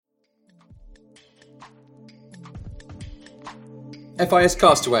FIS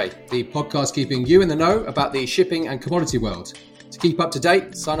Castaway, the podcast keeping you in the know about the shipping and commodity world. To keep up to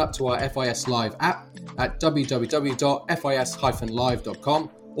date, sign up to our FIS Live app at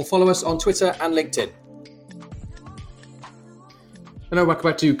www.fis-live.com or follow us on Twitter and LinkedIn. Hello,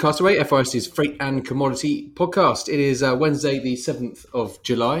 welcome back to Castaway, FIS's Freight and Commodity podcast. It is Wednesday, the 7th of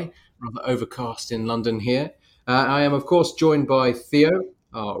July, rather overcast in London here. I am, of course, joined by Theo,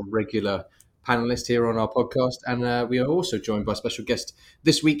 our regular panelist here on our podcast, and we are also joined by special guest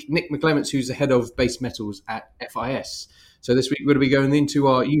this week, Nick McClements, who's the head of base metals at FIS. So this week we're going to be going into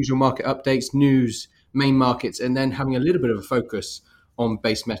our usual market updates, news, main markets, and then having a little bit of a focus on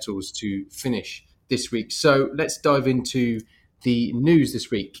base metals to finish this week. So let's dive into the news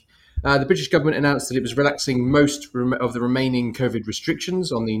this week. The British government announced that it was relaxing most of the remaining COVID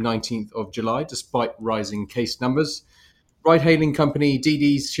restrictions on the 19th of July, despite rising case numbers. Ride-hailing company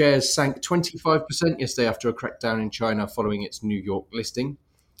DiDi's shares sank 25% yesterday after a crackdown in China following its New York listing.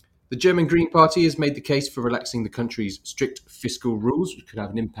 The German Green Party has made the case for relaxing the country's strict fiscal rules, which could have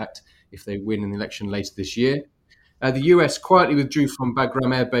an impact if they win an election later this year. The US quietly withdrew from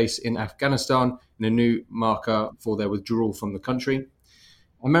Bagram Air Base in Afghanistan in a new marker for their withdrawal from the country.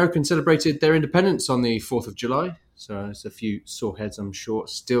 Americans celebrated their independence on the 4th of July, so there's a few sore heads, I'm sure,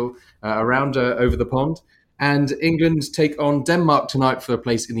 still around over the pond. And England take on Denmark tonight for a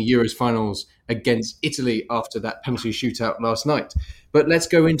place in the Euros finals against Italy after that penalty shootout last night. But let's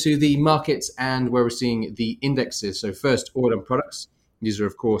go into the markets and where we're seeing the indexes. So first, oil and products. These are,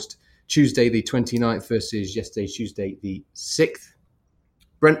 of course, Tuesday the 29th versus yesterday, Tuesday the 6th.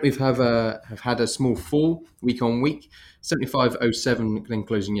 Brent, we've had a small fall week on week, 75.07, then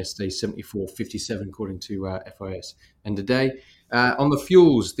closing yesterday 74.57 according to FIS end of day. On the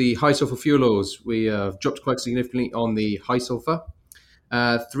fuels, the high sulfur fuel oils, we dropped quite significantly on the high sulfur,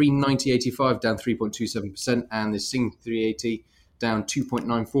 390.85 down 3.27%, and the Sing 380 down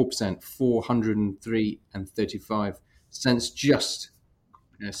 2.94%, 403.35 cents, just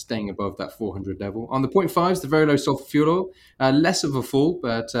staying above that 400 level. On the 0.5s, the very low sulfur fuel oil, less of a fall,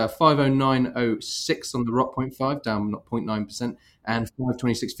 but 509.06 on the ROT 0.5, down 0.9%, and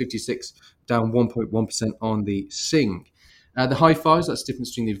 526.56 down 1.1% on the Sing. The high fives, that's the difference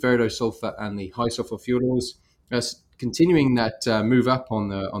between the very low sulfur and the high sulfur fuel oils, continuing that move up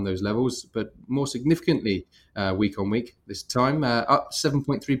on those levels, but more significantly week on week this time, up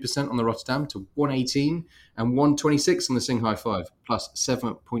 7.3% on the Rotterdam to 118 and 126 on the Sing High 5, plus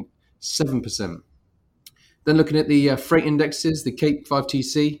 7.7%. Then looking at the freight indexes, the Cape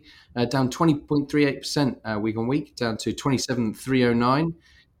 5TC down 20.38% week on week, down to 27,309.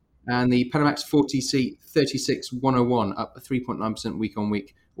 And the Panamax 4TC 36,101, up 3.9% week on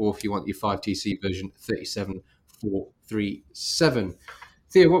week, or if you want your 5TC version, 37,437.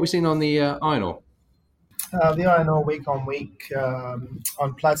 Theo, what are we seeing on the iron ore? The iron ore week on week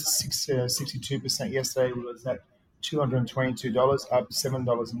on Platts 62% yesterday was at $222, up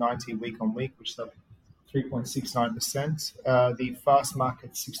 $7.90 week on week, which is up 3.69%. The fast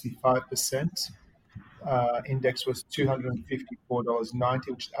market 65%. Index was $254.90,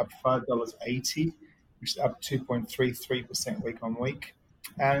 which is up $5.80, which is up 2.33% week on week.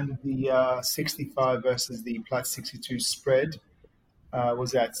 And the 65 versus the Platts 62 spread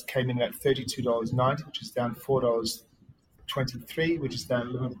came in at $32.90, which is down $4.23, which is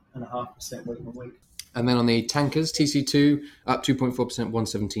down 11.5% week on week. And then on the tankers, TC2 up 2.4%,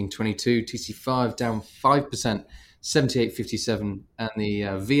 117.22. TC5 down 5%, 78.57. And the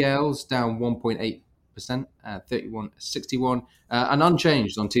VLs down 1.8%, 31.61, and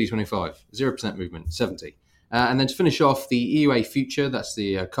unchanged on T25, 0% movement, 70. And then to finish off, the EUA future, that's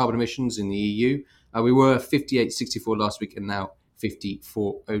the carbon emissions in the EU. We were 58.64 last week and now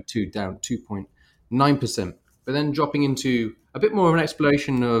 54.02, down 2.9%. But then dropping into a bit more of an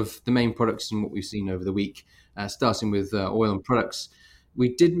exploration of the main products and what we've seen over the week, starting with oil and products.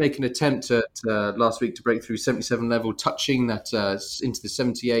 We did make an attempt at last week to break through 77 level, touching that into the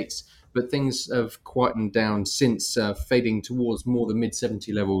 78s, but things have quietened down since, fading towards more the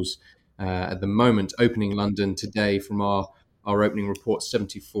mid-70 levels at the moment, opening London today from our opening report,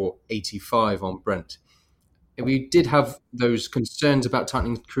 74.85 on Brent. We did have those concerns about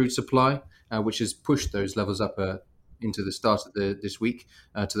tightening crude supply, which has pushed those levels up into the start of this week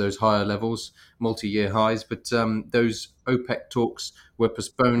to those higher levels, multi-year highs. But those OPEC talks were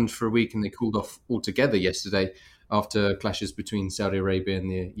postponed for a week and they cooled off altogether yesterday after clashes between Saudi Arabia and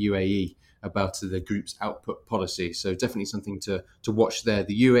the UAE about the group's output policy. So definitely something to watch there.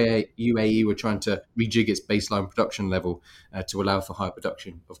 The UAE were trying to rejig its baseline production level to allow for higher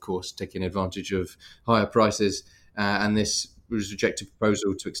production, of course, taking advantage of higher prices. And this was rejected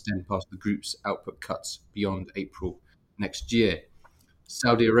proposal to extend past the group's output cuts beyond April next year.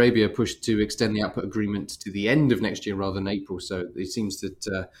 Saudi Arabia pushed to extend the output agreement to the end of next year rather than April. So it seems that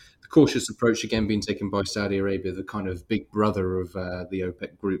the cautious approach again being taken by Saudi Arabia, the kind of big brother of the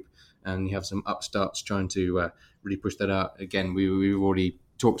OPEC group, and you have some upstarts trying to really push that out. Again, we've already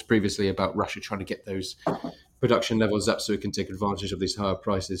talked previously about Russia trying to get those production levels up so it can take advantage of these higher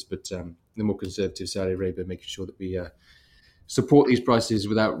prices, but the more conservative Saudi Arabia making sure that we support these prices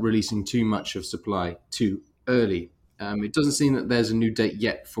without releasing too much of supply too early. It doesn't seem that there's a new date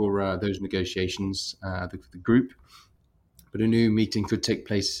yet for those negotiations, the group, but a new meeting could take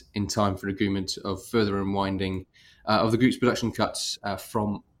place in time for an agreement of further unwinding of the group's production cuts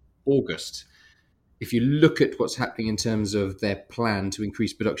from August. If you look at what's happening in terms of their plan to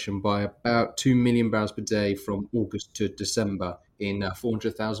increase production by about 2 million barrels per day from August to December in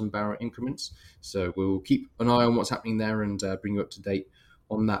 400,000 barrel increments. So we'll keep an eye on what's happening there and bring you up to date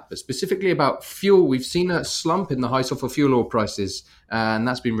on that. But specifically about fuel, we've seen a slump in the high sulfur fuel oil prices, and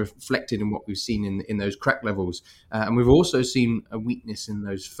that's been reflected in what we've seen in those crack levels. And we've also seen a weakness in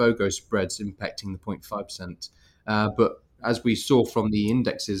those FOGO spreads impacting the 0.5%. But as we saw from the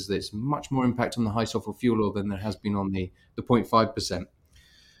indexes, there's much more impact on the high sulfur fuel oil than there has been on the 0.5%.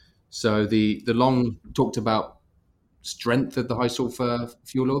 So the long talked about strength of the high sulfur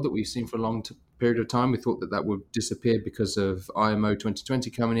fuel oil that we've seen for a long period of time. We thought that would disappear because of IMO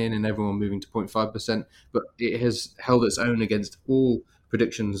 2020 coming in and everyone moving to 0.5%, but it has held its own against all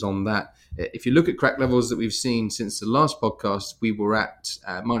predictions on that. If you look at crack levels that we've seen since the last podcast, we were at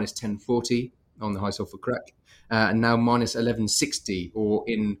minus 1040 on the high sulfur crack, and now minus 1160, or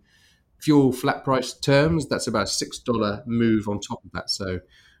in fuel flat price terms, that's about a $6 move on top of that. So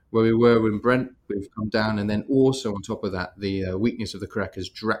where we were in Brent, we've come down, and then also on top of that, the weakness of the crack has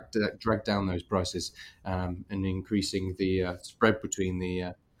dragged down those prices and increasing the spread between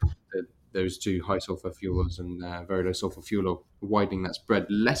those two high sulfur fuels and very low sulfur fuel oil, widening that spread.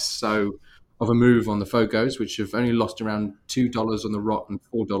 Less so of a move on the FOGOs, which have only lost around $2 on the ROT and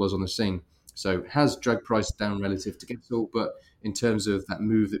 $4 on the SING. So it has dragged price down relative to gas oil, but in terms of that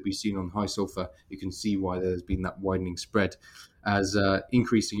move that we've seen on high sulfur, you can see why there's been that widening spread as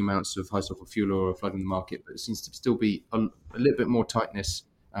increasing amounts of high sulfur fuel oil are flooding the market, but it seems to still be a little bit more tightness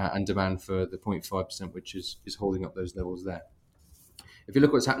and demand for the 0.5%, which is holding up those levels there. If you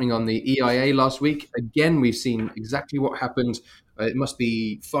look what's happening on the EIA last week, again, we've seen exactly what happened. It must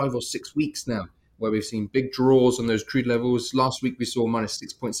be 5 or 6 weeks now, where we've seen big draws on those crude levels. Last week, we saw minus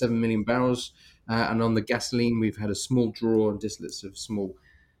 6.7 million barrels. And on the gasoline, we've had a small draw on distillates of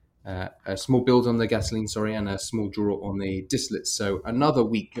a small build on the gasoline, and a small draw on the distillates. So another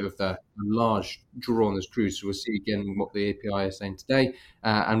week of a large draw on those crudes. So we'll see again what the API is saying today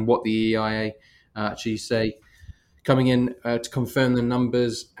and what the EIA actually say coming in to confirm the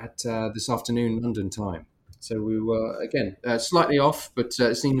numbers at this afternoon London time. So we were, again, slightly off, but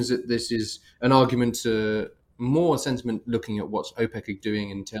it seems that this is an argument more sentiment looking at what OPEC are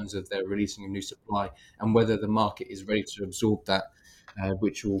doing in terms of their releasing of new supply and whether the market is ready to absorb that,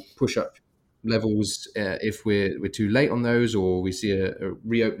 which will push up levels if we're too late on those, or we see a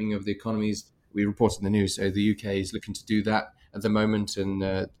reopening of the economies. We reported in the news, so the UK is looking to do that at the moment,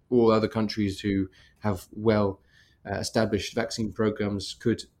 and all other countries who have established vaccine programs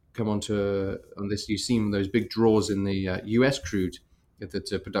could come on this. You've seen those big draws in the US crude,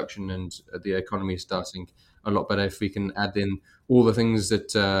 that production and the economy is starting a lot better. If we can add in all the things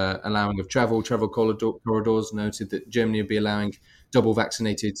that allowing of travel corridors, noted that Germany will be allowing double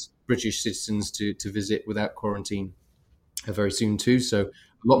vaccinated British citizens to visit without quarantine very soon too. So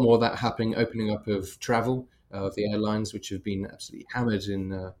a lot more of that happening, opening up of travel of the airlines, which have been absolutely hammered in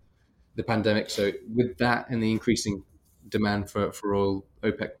the pandemic. So with that and the increasing demand for oil,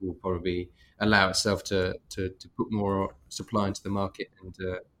 OPEC will probably allow itself to put more supply into the market and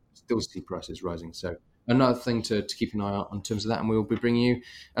still see prices rising. So another thing to keep an eye on in terms of that, and we'll be bringing you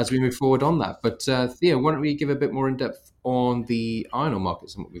as we move forward on that. But Theo, why don't we give a bit more in depth on the iron ore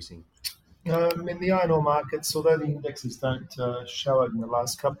markets and what we've seen? In the iron ore markets, although the indexes don't show it in the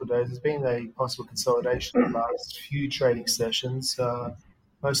last couple of days, there's been a possible consolidation in the last few trading sessions,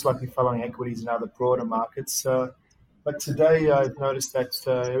 most likely following equities and other broader markets. But today I've noticed that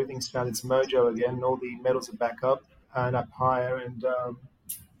everything's found its mojo again. All the metals are back up and up higher, and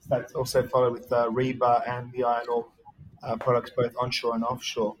that's also followed with rebar and the iron ore products, both onshore and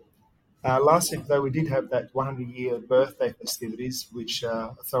offshore. Last week, though, we did have that 100-year birthday festivities, which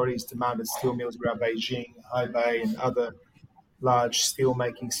authorities demanded steel mills around Beijing, Hebei, and other large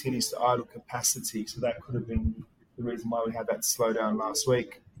steel-making cities to idle capacity. So that could have been the reason why we had that slowdown last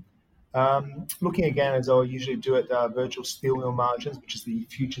week. Looking again, as I usually do at virtual steel mill margins, which is the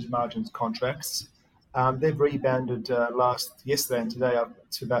futures margins contracts, They've rebounded yesterday and today up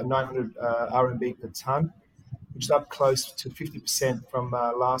to about 900 RMB per tonne, which is up close to 50% from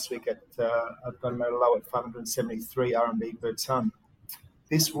last week at I've got a low at 573 RMB per tonne.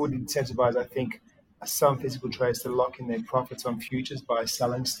 This would incentivize, I think, some physical traders to lock in their profits on futures by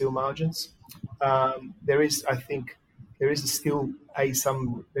selling steel margins. There is still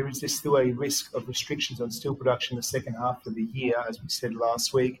a risk of restrictions on steel production in the second half of the year, as we said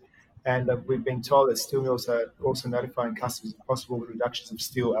last week. And we've been told that steel mills are also notifying customers of possible reductions of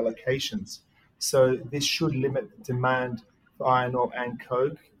steel allocations. So this should limit demand for iron ore and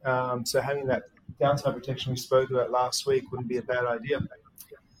coke. So having that downside protection we spoke about last week wouldn't be a bad idea.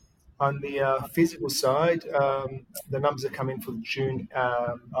 On the physical side, the numbers are coming for June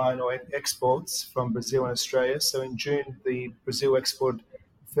iron ore exports from Brazil and Australia. So in June, Brazil exported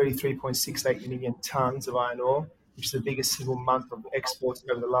 33.68 million tonnes of iron ore, which is the biggest single month of exports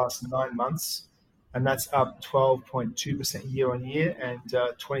over the last 9 months. And that's up 12.2% year on year and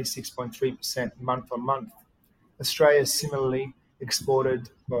 26.3% month on month. Australia similarly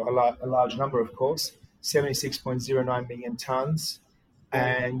exported, a large number, of course, 76.09 million tonnes,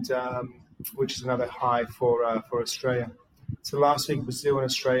 and which is another high for Australia. So last week, Brazil and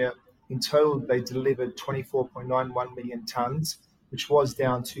Australia, in total, they delivered 24.91 million tonnes, which was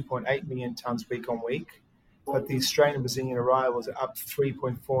down 2.8 million tonnes week on week. But the Australian and Brazilian arrivals are up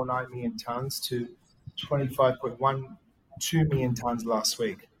 3.49 million tonnes to 25.12 million tonnes last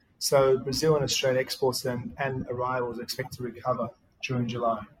week. So Brazil and Australia exports and arrivals are expected to recover during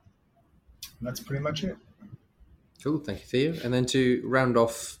July. And that's pretty much it. Cool, thank you, Theo. And then to round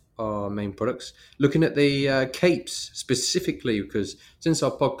off our main products, looking at the capes specifically, because since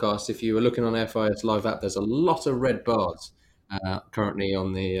our podcast, if you were looking on FIS Live app, there's a lot of red bars currently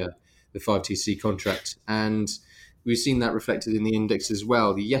on the 5TC contract, and we've seen that reflected in the index as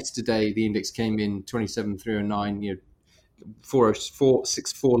well. Yesterday, the index came in 27,309,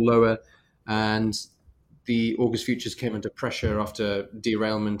 404.64 lower, and the August futures came under pressure after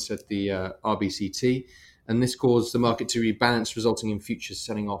derailment at the RBCT, and this caused the market to rebalance, resulting in futures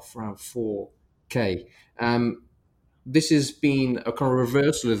selling off around 4K. This has been a kind of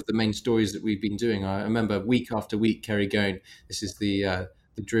reversal of the main stories that we've been doing. I remember week after week, Kerry going, this is the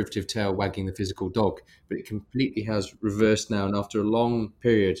derivative tail wagging the physical dog, but it completely has reversed now. And after a long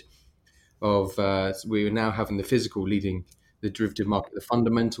period of, we are now having the physical leading the derivative market. The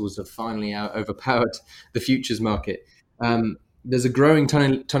fundamentals have finally overpowered the futures market. There's a growing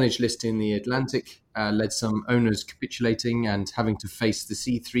tonnage list in the Atlantic, led some owners capitulating and having to face the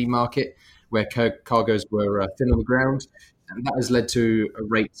C3 market, where cargoes were thin on the ground. And that has led to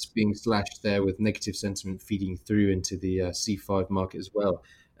rates being slashed there, with negative sentiment feeding through into the C5 market as well.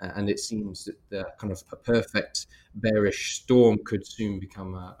 And it seems that the kind of a perfect bearish storm could soon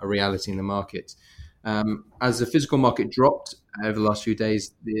become a reality in the market. As the physical market dropped over the last few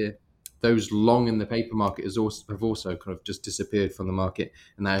days, those long in the paper market have also kind of just disappeared from the market,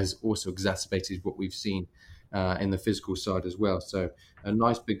 and that has also exacerbated what we've seen in the physical side as well. So a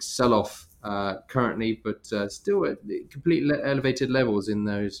nice big sell-off currently, but still at completely elevated levels in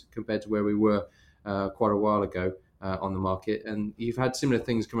those compared to where we were quite a while ago on the market. And you've had similar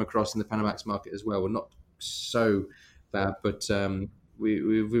things come across in the Panamax market as well. Well, not so bad, but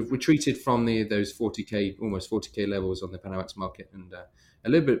we've retreated from those 40k, almost 40k levels on the Panamax market, and a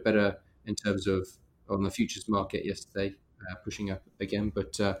little bit better in terms of on the futures market yesterday, pushing up again,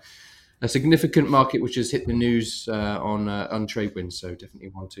 but a significant market which has hit the news on TradeWinds, so definitely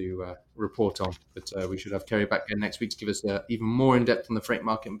want to report on. But we should have Kerry back again next week to give us even more in depth on the freight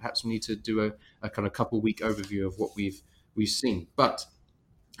market, and perhaps we need to do a kind of couple-week overview of what we've seen. But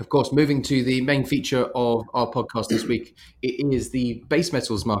of course, moving to the main feature of our podcast this week, it is the base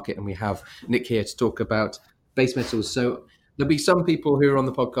metals market, and we have Nick here to talk about base metals. So there'll be some people who are on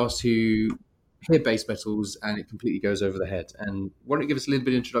the podcast who hear base metals and it completely goes over the head. And why don't you give us a little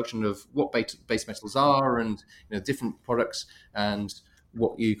bit of introduction of what base metals are, and different products, and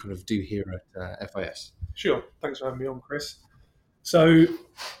what you kind of do here at FIS? Sure. Thanks for having me on, Chris. So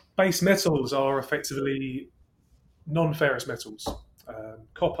base metals are effectively non-ferrous metals.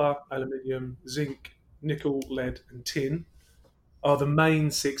 Copper, aluminium, zinc, nickel, lead, and tin are the main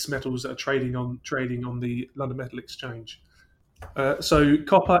 6 metals that are trading on the London Metal Exchange. So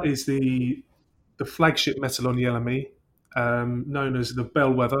copper is the flagship metal on the LME, known as the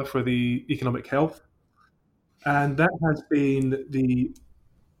bellwether for the economic health, and that has been the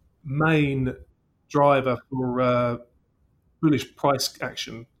main driver for bullish price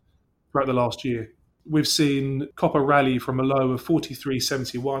action throughout the last year. We've seen copper rally from a low of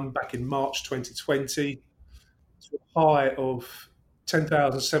 43.71 back in March 2020 to a high of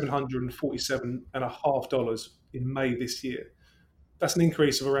 $10,747.50 in May this year. That's an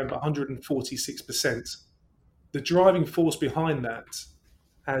increase of around 146%. The driving force behind that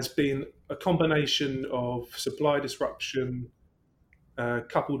has been a combination of supply disruption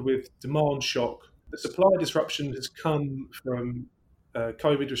coupled with demand shock. The supply disruption has come from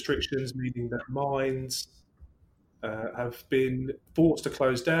COVID restrictions, meaning that mines have been forced to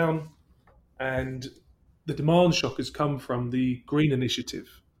close down, and the demand shock has come from the Green Initiative,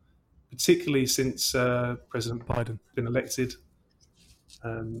 particularly since President Biden has been elected.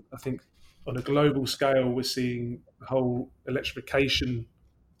 I think on a global scale, we're seeing the whole electrification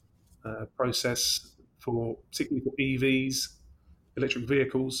process particularly for EVs, electric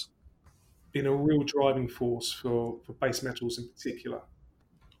vehicles, being a real driving force for base metals in particular.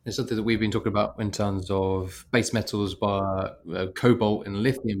 It's something that we've been talking about in terms of base metals by cobalt and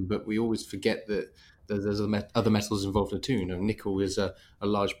lithium, but we always forget that there's other metals involved too. You know, nickel is a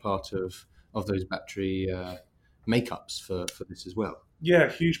large part of those battery makeups for this as well.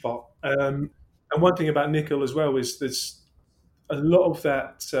 Yeah, huge part. And one thing about nickel as well is there's a lot of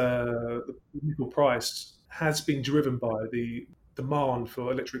that the nickel price has been driven by the demand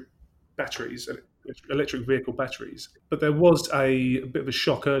for electric batteries, electric vehicle batteries. But there was a bit of a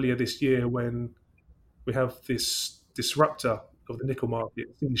shock earlier this year when we have this disruptor of the nickel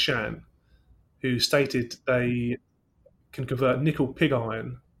market, Tsingshan, who stated they can convert nickel pig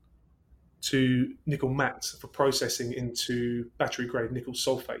iron to nickel matte for processing into battery-grade nickel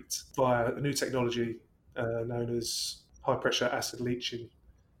sulfate via a new technology known as high-pressure acid leaching.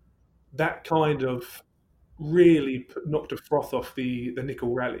 That kind of really knocked a froth off the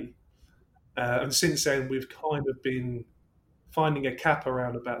nickel rally. And since then, we've kind of been finding a cap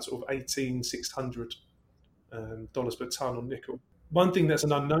around about sort of $18,600 per ton on nickel. One thing that's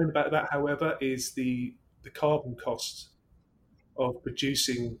an unknown about that, however, is the carbon cost of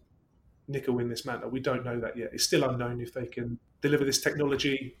producing nickel in this manner. We don't know that yet. It's still unknown if they can deliver this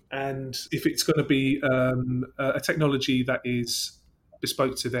technology and if it's going to be a technology that is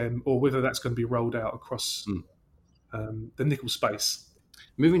bespoke to them or whether that's going to be rolled out across the nickel space.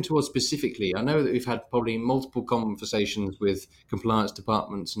 Moving towards specifically, I know that we've had probably multiple conversations with compliance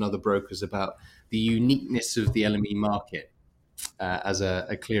departments and other brokers about the uniqueness of the LME market as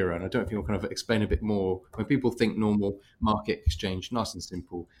a clearer. And I don't know if you'll kind of explain a bit more. When people think normal market exchange, nice and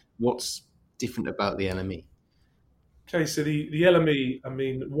simple, what's different about the LME? Okay, so the LME, I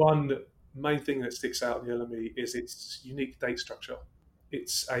mean, one main thing that sticks out in the LME is its unique date structure.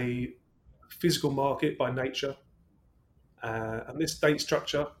 It's a physical market by nature. And this date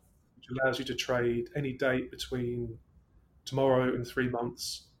structure, which allows you to trade any date between tomorrow and 3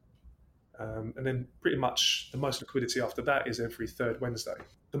 months, and then pretty much the most liquidity after that is every third Wednesday.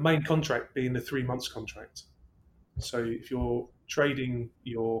 The main contract being the 3 months contract. So if you're trading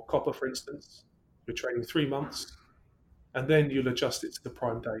your copper, for instance, you're trading 3 months, and then you'll adjust it to the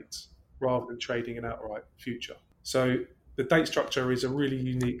prime date rather than trading an outright future. So the date structure is a really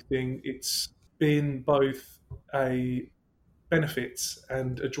unique thing. It's been both a benefit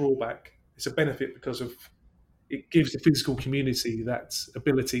and a drawback. It's a benefit because of it gives the physical community that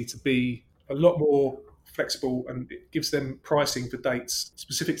ability to be a lot more flexible, and it gives them pricing for dates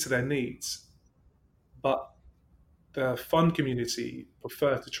specific to their needs. But the fund community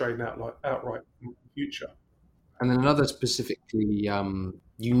prefer to trade outright in the future. And then another specifically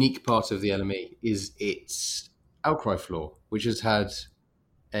unique part of the LME is its outcry floor, which has had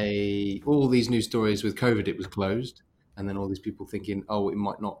all these news stories with COVID. It was closed, and then all these people thinking, oh, it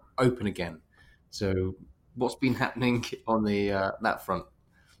might not open again. So what's been happening on the that front?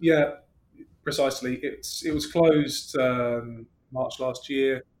 Yeah, precisely. It was closed March last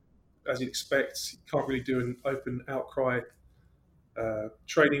year. As you'd expect, you can't really do an open outcry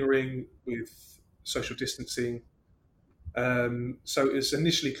trading ring with social distancing. So it was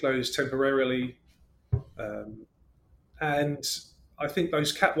initially closed temporarily. And I think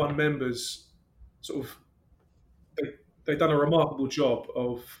those Cat 1 members sort of, they've done a remarkable job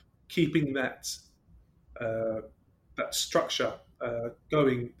of keeping that structure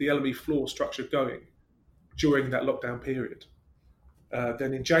going, the LME floor structure going during that lockdown period.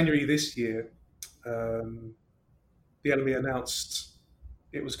 Then in January this year, the LME announced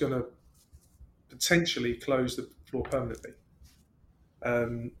it was going to potentially close the floor permanently,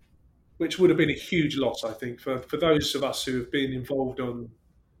 which would have been a huge loss, I think, for those of us who have been involved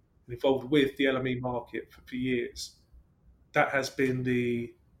with the LME market for years. That has been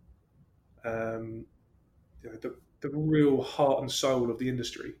the real heart and soul of the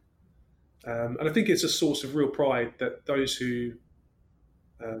industry, and I think it's a source of real pride that those who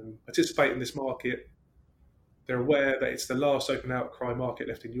participate in this market They're aware that it's the last open outcry market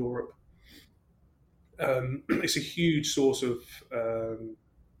left in Europe. It's a huge source of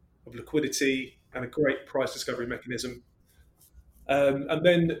liquidity and a great price discovery mechanism. And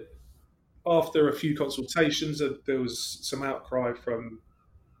then after a few consultations, there was some outcry from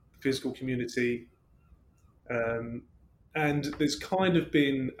the physical community. And there's kind of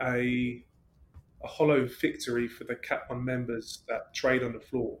been a hollow victory for the Cat 1 members that trade on the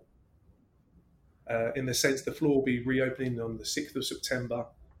floor. In the sense, the floor will be reopening on the 6th of September,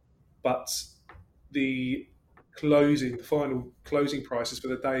 but the final closing prices for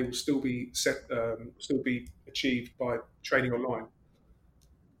the day will still be set, still be achieved by trading online,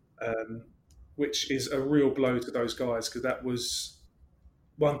 which is a real blow to those guys, because that was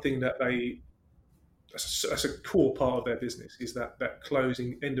one thing that that's a core part of their business, is that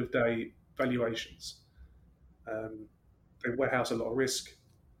closing end of day valuations. They warehouse a lot of risk,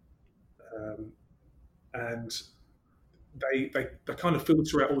 and they kind of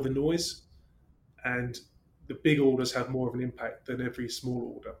filter out all the noise, and the big orders have more of an impact than every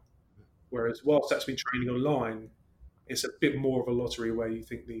small order. Whereas whilst that's been trading online, it's a bit more of a lottery where you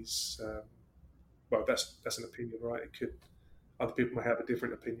think these. Well, that's an opinion, right? Other people may have a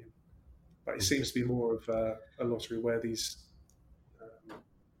different opinion, but it seems to be more of a lottery where these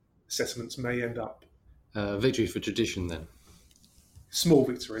settlements may end up. Victory for tradition, then. Small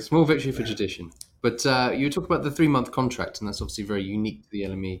victory. Small victory for tradition. But you talk about the 3-month contract, and that's obviously very unique to the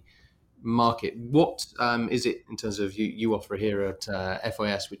LME market. What is it in terms of you offer here at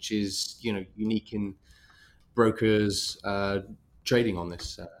FIS, which is unique in brokers trading on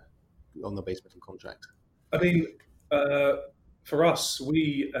this on the base metal contract? I mean, for us,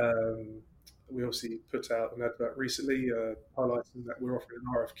 we obviously put out an advert recently highlighting that we're offering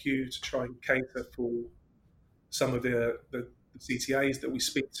an RFQ to try and cater for some of the CTAs that we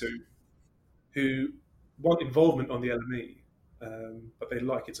speak to, who want involvement on the LME, but they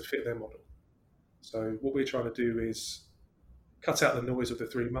like it to fit their model. So what we're trying to do is cut out the noise of the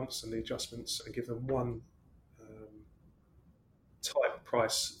 3 months and the adjustments, and give them one type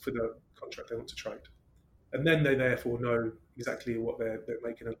price for the contract they want to trade. And then they therefore know exactly what they're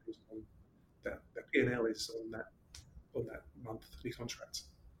making a lose on. Their P&L is on that monthly contract.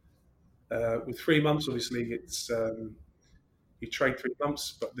 With 3 months, obviously, it's you trade 3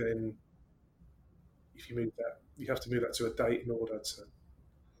 months, but then if you move that, you have to move that to a date in order to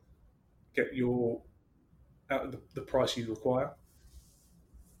get out the price you require.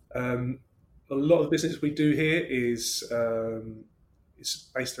 A lot of the business we do here is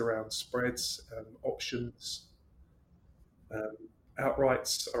based around spreads, options.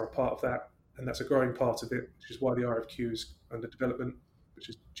 Outrights are a part of that, and that's a growing part of it, which is why the RFQ is under development, which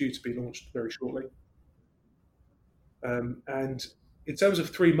is due to be launched very shortly. And in terms of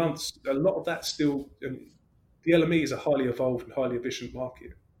 3 months, a lot of that still, the LME is a highly evolved and highly efficient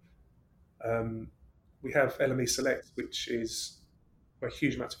market. We have LME Select, which is a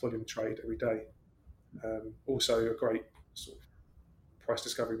huge amount of volume trade every day. Also a great sort of price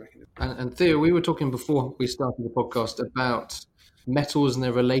discovery mechanism. And Theo, we were talking before we started the podcast about metals and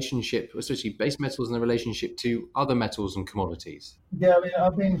their relationship, especially base metals and their relationship to other metals and commodities. Yeah, I mean,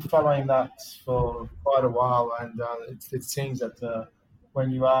 I've been following that for quite a while, and it seems that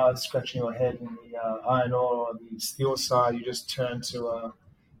when you are scratching your head in the iron ore or the steel side, you just turn to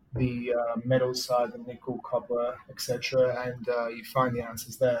the metal side, the nickel, copper, etc., and you find the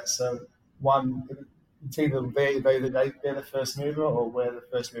answers there. So it's either they're the first mover, or we're the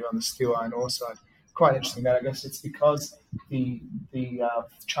first mover on the steel iron ore side. Quite interesting that, I guess it's because the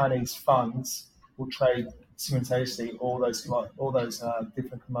Chinese funds will trade simultaneously all those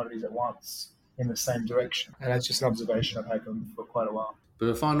different commodities at once in the same direction, and that's just an observation I've had for quite a while. But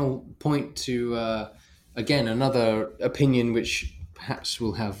a final point to again, another opinion which perhaps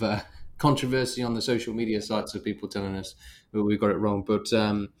will have controversy on the social media sites of people telling us we got it wrong, but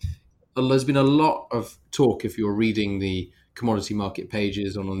there's been a lot of talk, if you're reading the commodity market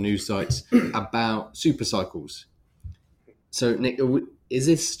pages on news sites, about super cycles. So, Nick, is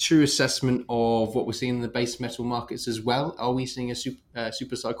this true assessment of what we're seeing in the base metal markets as well? Are we seeing a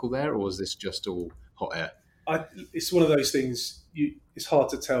super cycle there, or is this just all hot air? It's one of those things. It's hard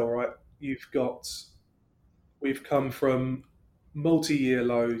to tell, right? We've come from multi-year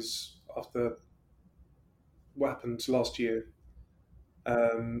lows after what happened last year.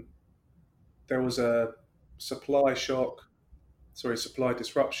 There was a supply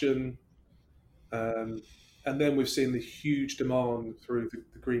disruption, and then we've seen the huge demand through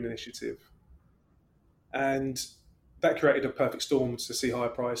the Green Initiative, and that created a perfect storm to see higher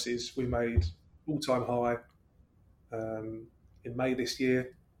prices. We made all-time high in May this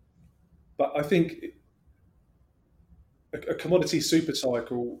year, but I think a commodity super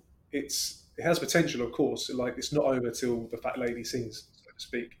cycle, it has potential, of course. Like, it's not over till the fat lady sings, so to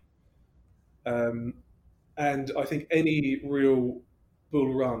speak. And I think any real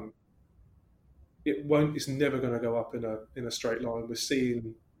bull run, it's never going to go up in a straight line. We're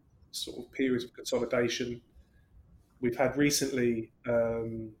seeing sort of periods of consolidation. We've had recently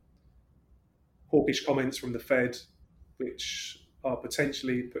hawkish comments from the Fed, which are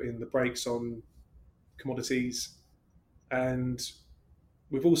potentially putting the brakes on commodities. And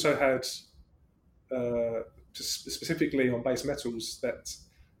we've also had, specifically on base metals, that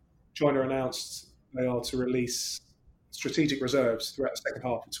China announced they are to release strategic reserves throughout the second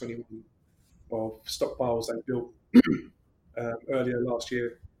half of 21 of stockpiles they built earlier last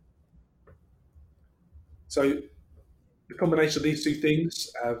year. So the combination of these two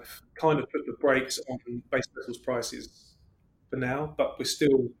things have kind of put the brakes on base metals prices for now, but we're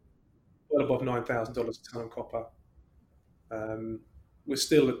still well above $9,000 a ton copper. We're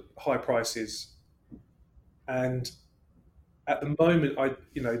still at high prices, and at the moment, I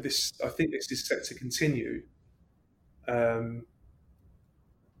think this is set to continue,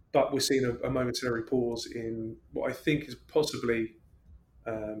 but we're seeing a momentary pause in what I think is possibly,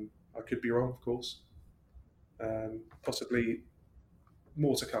 I could be wrong, of course, possibly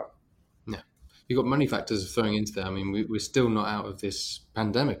more to come. Yeah, you've got money factors throwing into there. I mean, we're still not out of this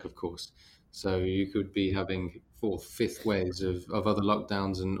pandemic, of course. So you could be having fourth, fifth waves of other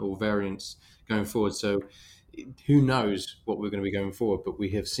lockdowns and all variants going forward. So who knows what we're going to be going forward, but we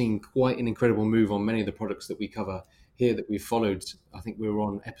have seen quite an incredible move on many of the products that we cover here that we've followed. I think we're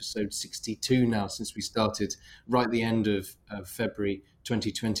on episode 62 now since we started right at the end of February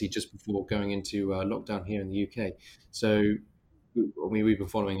 2020, just before going into lockdown here in the UK. So I mean, we've been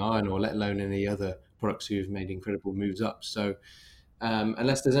following iron ore, let alone any other products who've made incredible moves up. So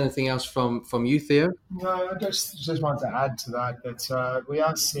unless there's anything else from you, Theo? No, I just wanted to add to that we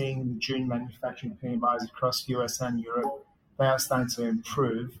are seeing the June manufacturing PMIs across US and Europe. They are starting to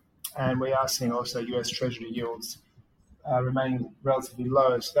improve, and we are seeing also US Treasury yields remaining relatively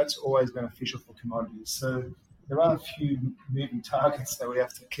low. So that's always beneficial for commodities. So there are a few moving targets that we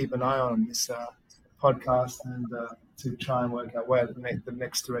have to keep an eye on this podcast and to try and work out where the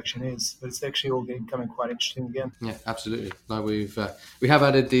next direction is. But it's actually all becoming quite interesting again. Yeah, absolutely. Like we have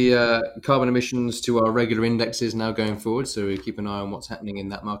added the carbon emissions to our regular indexes now going forward, so we keep an eye on what's happening in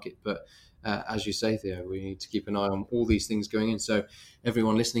that market. But as you say, Theo, we need to keep an eye on all these things going in. So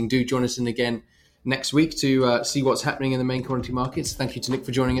everyone listening, do join us in again next week to see what's happening in the main commodity markets. Thank you to Nick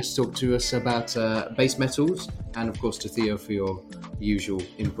for joining us to talk to us about base metals, and of course to Theo for your usual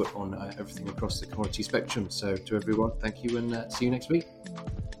input on everything across the commodity spectrum. So to everyone, thank you, and see you next week.